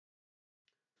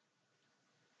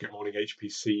Good morning,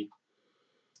 HPC.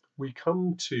 We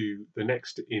come to the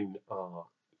next in our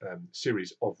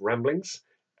series of ramblings,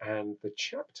 and the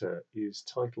chapter is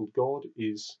titled God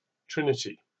is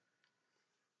Trinity.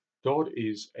 God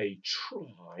is a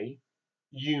tri-unity,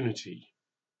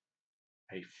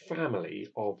 a family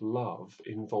of love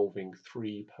involving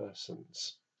three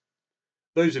persons.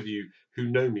 Those of you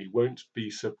who know me won't be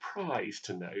surprised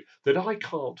to know that I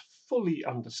can't fully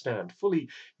understand, fully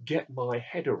get my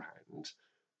head around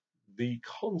the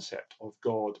concept of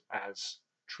God as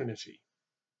Trinity.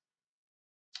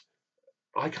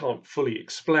 I can't fully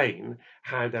explain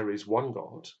how there is one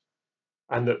God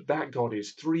and that God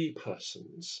is three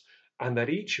persons and that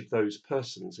each of those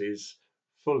persons is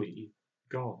fully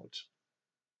God.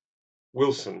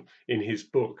 Wilson, in his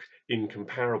book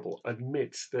Incomparable,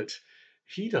 admits that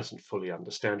he doesn't fully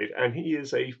understand it, and he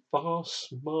is a far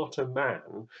smarter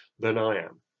man than I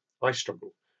am. I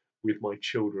struggle with my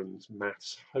children's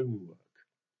maths homework.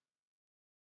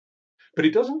 But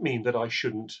it doesn't mean that I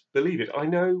shouldn't believe it. I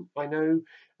know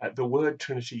the word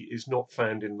Trinity is not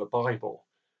found in the Bible,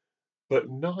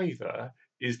 but neither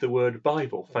is the word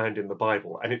Bible found in the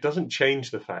Bible. And it doesn't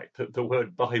change the fact that the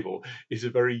word Bible is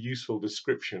a very useful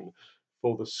description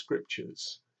for the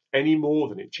scriptures, any more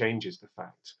than it changes the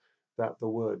fact that the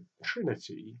word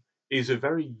Trinity is a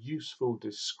very useful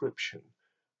description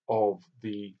of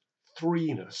the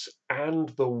threeness and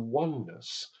the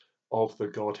oneness of the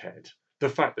Godhead. The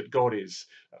fact that God is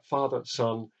Father,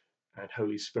 Son, and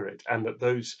Holy Spirit, and that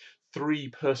those three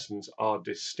persons are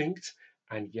distinct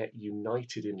and yet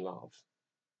united in love.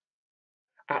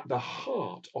 At the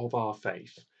heart of our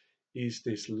faith is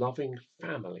this loving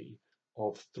family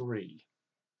of three,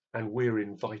 and we're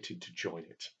invited to join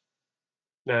it.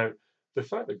 Now, the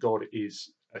fact that God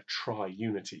is a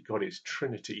tri-unity, God is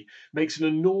Trinity, makes an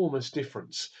enormous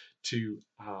difference to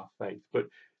our faith. But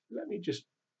let me just,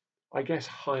 I guess,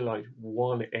 highlight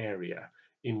one area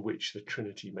in which the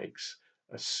Trinity makes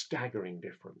a staggering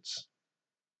difference.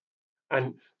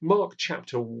 And Mark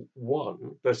chapter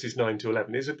 1, verses 9 to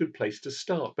 11 is a good place to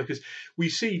start, because we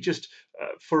see just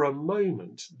for a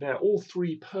moment they're all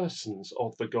three persons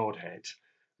of the Godhead.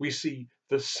 We see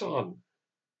the Son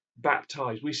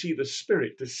baptized, we see the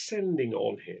Spirit descending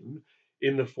on him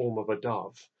in the form of a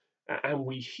dove, and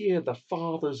we hear the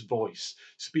Father's voice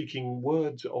speaking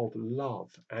words of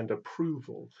love and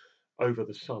approval over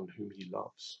the Son whom he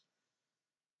loves.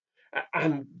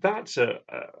 And that's a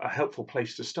helpful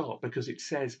place to start, because it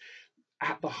says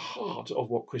at the heart of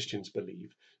what Christians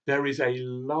believe, there is a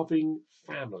loving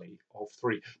family of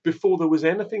three. Before there was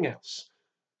anything else,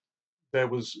 there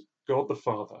was God the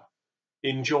Father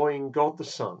enjoying God the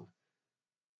Son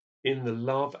in the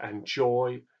love and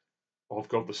joy of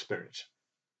God the Spirit.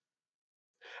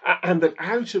 And that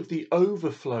out of the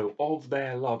overflow of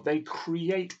their love, they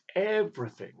create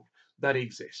everything that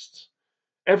exists.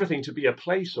 Everything to be a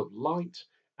place of light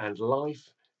and life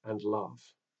and love.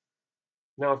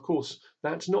 Now, of course,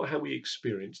 that's not how we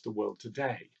experience the world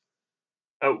today.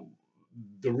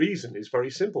 The reason is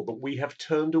very simple, that we have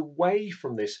turned away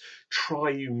from this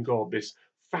triune God, this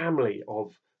family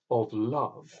of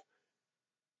love.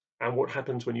 And what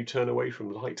happens when you turn away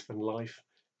from light and life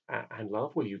and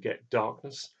love? Well, you get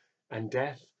darkness and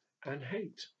death and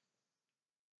hate.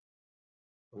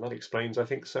 And that explains, I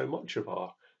think, so much of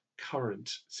our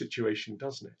current situation,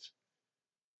 doesn't it?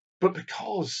 But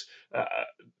because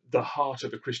the heart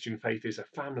of the Christian faith is a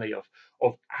family of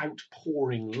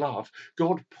outpouring love,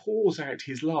 God pours out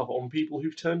his love on people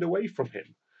who've turned away from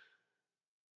him.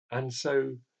 And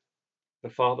so the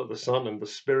Father, the Son, and the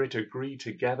Spirit agree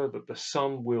together that the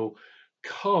Son will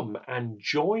come and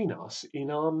join us in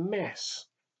our mess.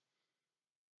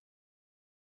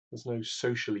 There's no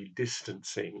socially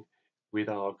distancing with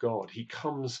our God. He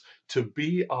comes to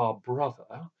be our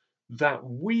brother that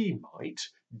we might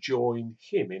join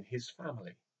him in his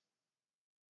family.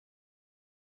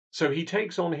 So he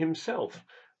takes on himself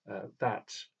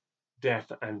that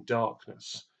death and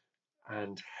darkness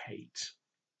and hate.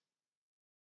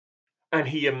 And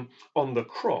he, on the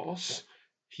cross,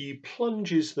 he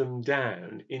plunges them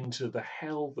down into the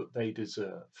hell that they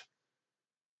deserve.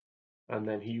 And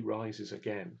then he rises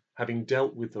again, having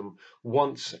dealt with them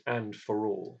once and for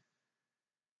all.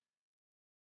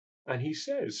 And he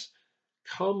says,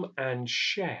 come and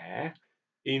share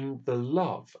in the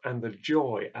love and the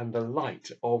joy and the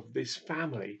light of this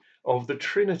family, of the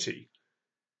Trinity.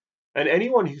 And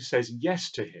anyone who says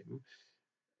yes to him,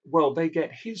 well, they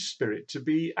get his Spirit to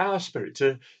be our Spirit,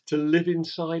 to live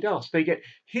inside us. They get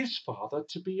his Father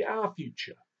to be our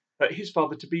future, his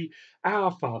Father to be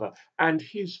our Father, and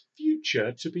his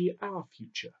future to be our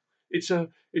future. It's a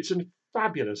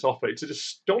fabulous offer. It's an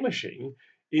astonishing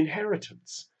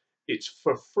inheritance. It's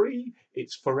for free,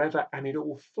 it's forever, and it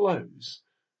all flows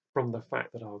from the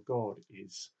fact that our God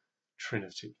is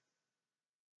Trinity.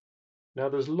 Now,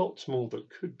 there's lots more that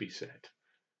could be said,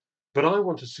 but I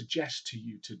want to suggest to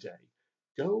you today,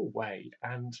 go away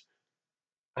and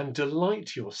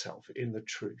delight yourself in the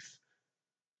truth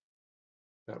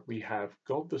that we have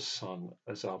God the Son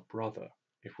as our brother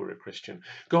if we're a Christian,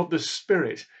 God the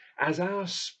Spirit as our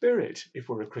spirit if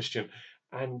we're a Christian,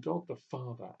 and God the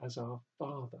Father as our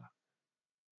Father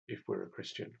if we're a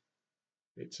Christian.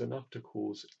 It's enough to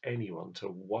cause anyone to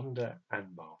wonder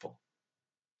and marvel.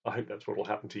 I hope that's what will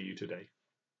happen to you today.